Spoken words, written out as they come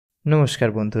নমস্কার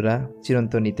বন্ধুরা,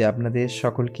 চিরন্তনীতে আপনাদের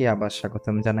সকলকে আবার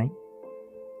স্বাগতম জানাই।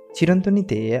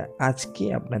 চিরন্তনীতে আজকে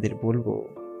আপনাদের বলবো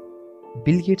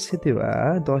বিল গেটসের দেওয়া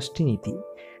 10টি নীতি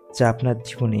যা আপনার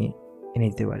জীবনে এনে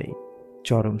দিতে পারে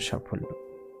চরম সাফল্য।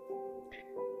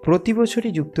 প্রতি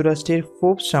বছরই যুক্তরাষ্ট্রের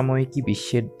ফোর্বস সাময়িকী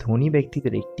বিশ্বের ধনী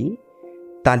ব্যক্তিদের একটি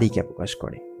তালিকা প্রকাশ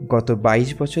করে। গত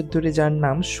 22 বছর ধরে যার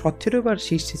নাম 17 বার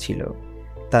শীর্ষে ছিল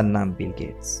তার নাম বিল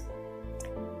গেটস।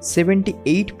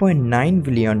 $78.9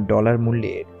 বিলিয়ন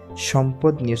মূল্যের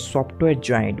সম্পদ নিয়ে সফটওয়্যার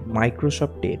জায়ান্ট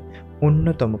মাইক্রোসফটের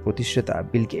অন্যতম প্রতিষ্ঠাতা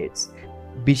বিল গেটস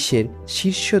বিশ্বের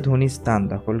শীর্ষ ধনী স্থান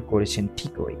দখল করেছেন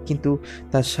ঠিকই, কিন্তু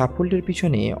তার সাফল্যের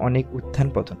পিছনে অনেক উত্থান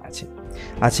পতন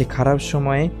আছে খারাপ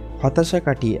সময়ে হতাশা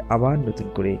কাটিয়ে আবার নতুন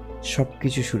করে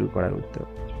সবকিছু শুরু করার উদ্যোগ।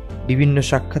 বিভিন্ন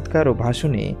সাক্ষাৎকার ও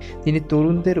ভাষণে তিনি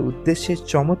তরুণদের উদ্দেশ্যে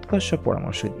চমৎকার সব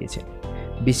পরামর্শ দিয়েছেন।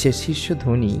 বিশ্বের শীর্ষ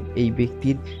ধনী এই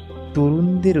ব্যক্তির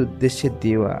তরুণদের উদ্দেশ্যে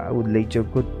দেওয়া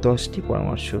উল্লেখযোগ্য 10টি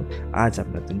পরামর্শ আজ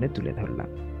আপনার জন্য তুলে ধরলাম।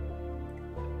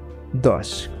 10,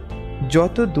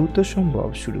 যত দ্রুত সম্ভব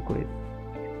শুরু করে দিন।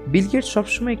 বিল গেটস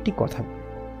সবসময় একটি কথা বলে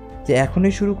যে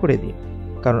এখনই শুরু করে দিন,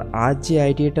 কারণ আজ যে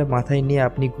আইডিয়াটা মাথায় নিয়ে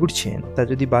আপনি ঘুরছেন তা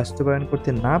যদি বাস্তবায়ন করতে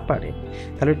না পারেন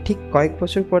তাহলে ঠিক কয়েক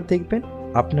বছর পর দেখবেন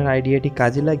আপনার আইডিয়াটি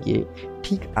কাজে লাগিয়ে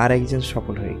ঠিক আরেকজন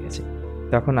সফল হয়ে গেছে।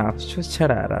 তখন আফসোস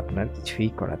ছাড়া আর আপনার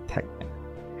কিছুই করার থাকবে না।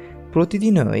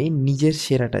 প্রতিদিনই নিজের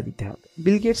সেরাটা দিতে হবে।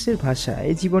 বিল গেটসের ভাষায়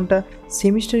জীবনটা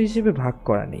সেমিস্টার হিসেবে ভাগ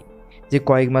করা নেই যে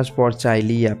কয়েক মাস পর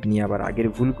চাইলেই আপনি আবার আগের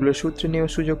ভুলগুলো সূত্রে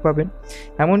নেওয়ার সুযোগ পাবেন।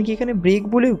 এমনকি এখানে ব্রেক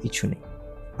বলেও কিছু নেই।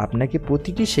 আপনাকে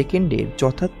প্রতিটি সেকেন্ডের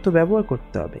যথার্থ ব্যবহার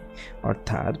করতে হবে,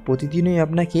 অর্থাৎ প্রতিদিনই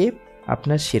আপনাকে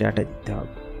আপনার সেরাটা দিতে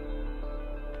হবে।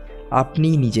 আপনি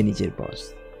নিজের বস।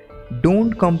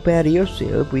 Don't compare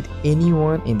yourself with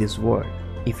anyone in this world.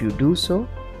 If you do so,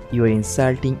 you are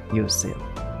insulting yourself.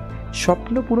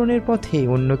 স্বপ্ন পূরণের পথে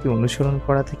অন্যকে অনুসরণ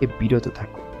করা থেকে বিরত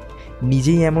থাকুন।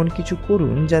 নিজেই এমন কিছু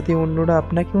করুন যাতে অন্যরা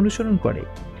আপনাকে অনুসরণ করে।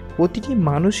 প্রতিটি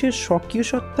মানুষের স্বকীয়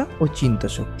সত্তা ও চিন্তা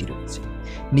শক্তি রয়েছে।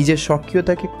 নিজের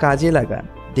সক্রিয়তাকে কাজে লাগান।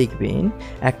 দেখবেন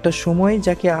একটা সময়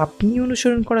যাকে আপনি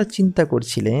অনুসরণ করার চিন্তা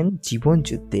করছিলেন জীবন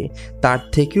যুদ্ধে, তার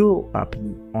থেকেও আপনি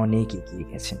অনেক এগিয়ে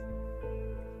গেছেন।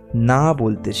 না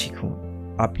বলতে শিখুন।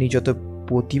 আপনি যত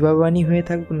প্রতিভাবানী হয়ে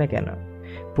থাকুন না কেন,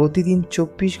 প্রতিদিন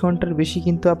 24 ঘন্টার বেশি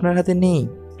কিন্তু আপনার হাতে নেই।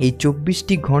 এই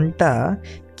 24টি ঘন্টা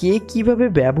কে কিভাবে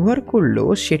ব্যবহার করলো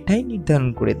সেটাই নির্ধারণ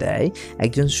করে দেয়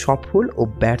একজন সফল ও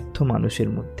ব্যর্থ মানুষের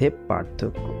মধ্যে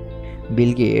পার্থক্য।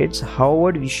 বিল গেটস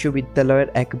হাওয়ার্ড বিশ্ববিদ্যালয়ের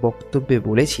এক বক্তব্যে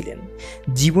বলেছিলেন,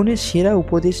 জীবনের সেরা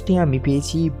উপদেশটি আমি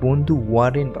পেয়েছি বন্ধু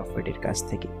ওয়ারেন বাফেটের কাছ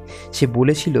থেকে। সে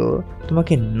বলেছিল,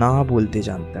 তোমাকে না বলতে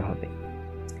জানতে হবে।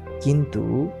 কিন্তু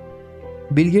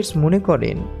বিল গেটস মনে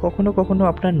করেন কখনো কখনো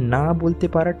আপনার না বলতে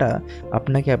পারাটা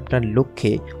আপনাকে আপনার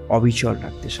লক্ষ্যে অবিচল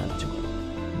রাখতে সাহায্য করে।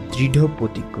 দৃঢ়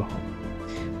প্রতিজ্ঞ হন।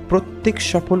 প্রত্যেক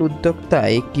সফল উদ্যোক্তা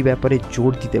একটি ব্যাপারে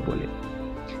জোর দিতে বলেন,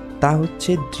 তা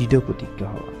হচ্ছে দৃঢ় প্রতিজ্ঞ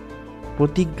হওয়া।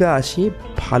 প্রতিজ্ঞা আসে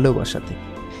ভালোবাসা থেকে।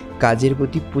 কাজের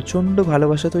প্রতি প্রচণ্ড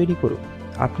ভালোবাসা তৈরি করুন।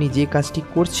 আপনি যে কাজটি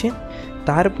করছেন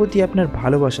তার প্রতি আপনার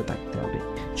ভালোবাসা থাকতে হবে।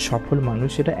 সফল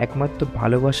মানুষেরা একমাত্র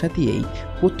ভালোবাসা দিয়েই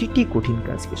প্রতিটি কঠিন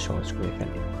কাজকে সহজ করে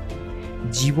ফেলে।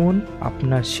 জীবন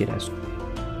আপনার সেরা স্কুল।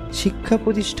 শিক্ষা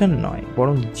প্রতিষ্ঠান নয়,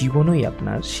 বরং জীবনই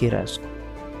আপনার সেরা স্কুল।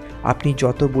 আপনি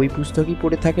যত বই পুস্তকই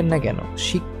পড়ে থাকেন না কেন,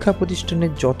 শিক্ষা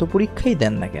প্রতিষ্ঠানের যত পরীক্ষাই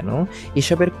দেন না কেন,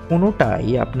 এসবের কোনোটাই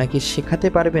আপনাকে শেখাতে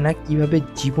পারবে না কিভাবে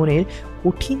জীবনের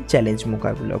কঠিন চ্যালেঞ্জ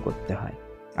মোকাবিলা করতে হয়।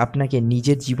 আপনাকে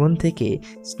নিজের জীবন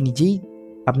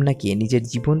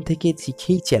থেকে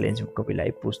শিখেই চ্যালেঞ্জ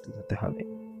মোকাবিলায় প্রস্তুত হতে হবে।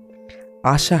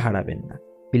 আশা হারাবেন না।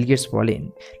 বিল গেটস বলেন,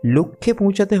 লক্ষ্যে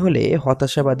পৌঁছাতে হলে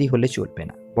হতাশাবাদী হলে চলবে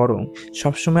না, বরং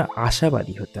সবসময়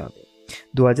আশাবাদী হতে হবে।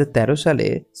 2013 সালে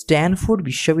স্ট্যানফোর্ড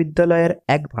বিশ্ববিদ্যালয়ের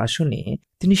এক ভাষণে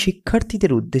তিনি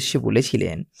শিক্ষার্থীদের উদ্দেশ্যে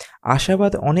বলেছিলেন,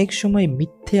 আশাবাদ অনেক সময়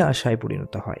মিথ্যে আশায়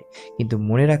পরিণত হয়, কিন্তু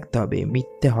মনে রাখতে হবে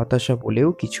মিথ্যে হতাশা বলেও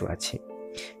কিছু আছে।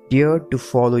 Dear to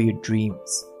follow your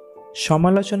dreams.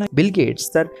 সমালোচনা। বিল গেটস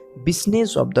তার বিজনেস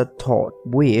অব দ্য থট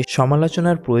বইয়ে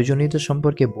সমালোচনার প্রয়োজনীয়তা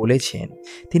সম্পর্কে বলেছেন,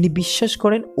 তিনি বিশ্বাস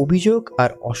করেন অভিযোগ আর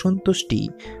অসন্তুষ্টি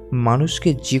মানুষকে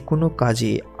যে কোনো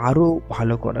কাজে আরও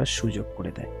ভালো করার সুযোগ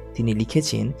করে দেয়। তিনি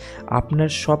লিখেছেন, আপনার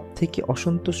সব থেকে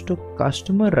অসন্তুষ্ট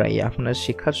কাস্টমাররাই আপনার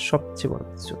শেখার সবচেয়ে বড়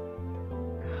কিছু।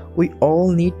 We all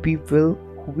need people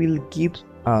who will give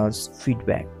us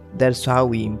feedback, that's how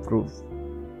we improve.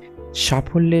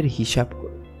 সাফল্যের হিসাব করুন।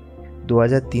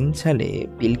 2003 সালে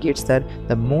বিল গেটস তার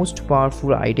the most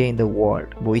powerful idea in the world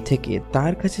বই থেকে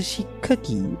তার কাছে শিক্ষা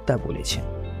কি তা বলেছেন।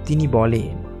 তিনি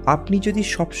বলেন, আপনি যদি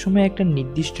সবসময় একটা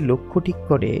নির্দিষ্ট লক্ষ্য ঠিক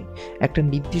করে একটা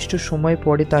নির্দিষ্ট সময়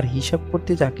পরে তার হিসাব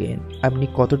করতে থাকেন আপনি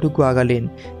কতটুকু আগালেন,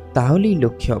 তাহলেই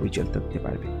লক্ষ্যে অবিচল থাকতে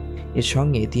পারবেন। এর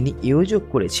সঙ্গে তিনি এও যোগ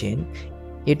করেছেন,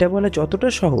 এটা বলা যতটা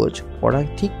সহজ, করা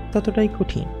ঠিক ততটাই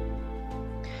কঠিন।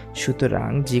 সুতরাং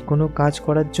যে কোনো কাজ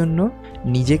করার জন্য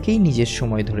নিজেকেই নিজের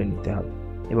সময় ধরে নিতে হবে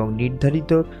এবং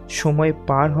নির্ধারিত সময়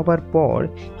পার হবার পর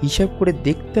হিসাব করে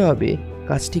দেখতে হবে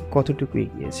কাজটি কতটুকু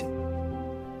এগিয়েছে।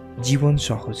 জীবন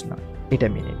সহজ নয়, এটা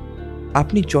মেনে নিন।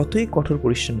 আপনি যতই কঠোর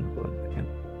পরিশ্রম করুন না কেন,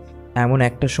 এমন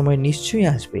একটা সময় নিশ্চয়ই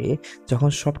আসবে যখন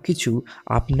সবকিছু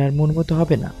আপনার মন মতো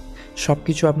হবে না,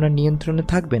 সবকিছু আপনার নিয়ন্ত্রণে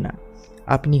থাকবে না।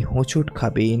 আপনি হোঁচট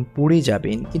খাবেন, পড়ে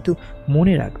যাবেন, কিন্তু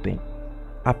মনে রাখবেন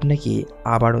আপনাকে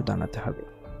আবারও দাঁড়াতে হবে।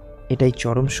 এটাই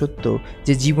চরম সত্য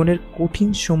যে জীবনের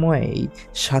কঠিন সময়েই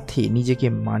সাথে নিজেকে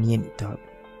মানিয়ে নিতে হবে।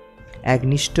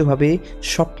 একনিষ্ঠভাবে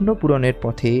স্বপ্ন পূরণের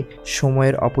পথে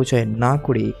সময়ের অপচয় না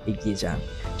করে এগিয়ে যান।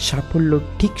 সাফল্য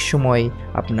ঠিক সময়ে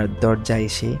আপনার দরজায়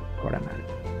এসে কড়া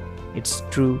নাড়বে। It's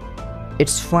true,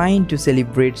 it's fine to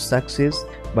celebrate success,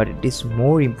 but it is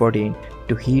more important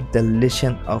to heed the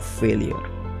lesson of failure.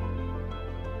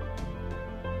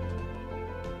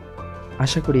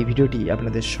 আশা করি এই ভিডিওটি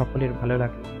আপনাদের সকলের ভালো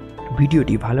লাগবে।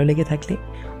 ভিডিওটি ভালো লেগে থাকলে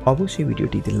অবশ্যই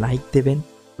ভিডিওটিতে লাইক দেবেন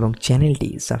এবং চ্যানেলটি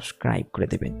সাবস্ক্রাইব করে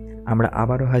দেবেন। আমরা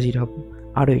আবারও হাজির হব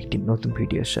আরও একটি নতুন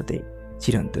ভিডিওর সাথে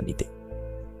চিরন্তনীতে।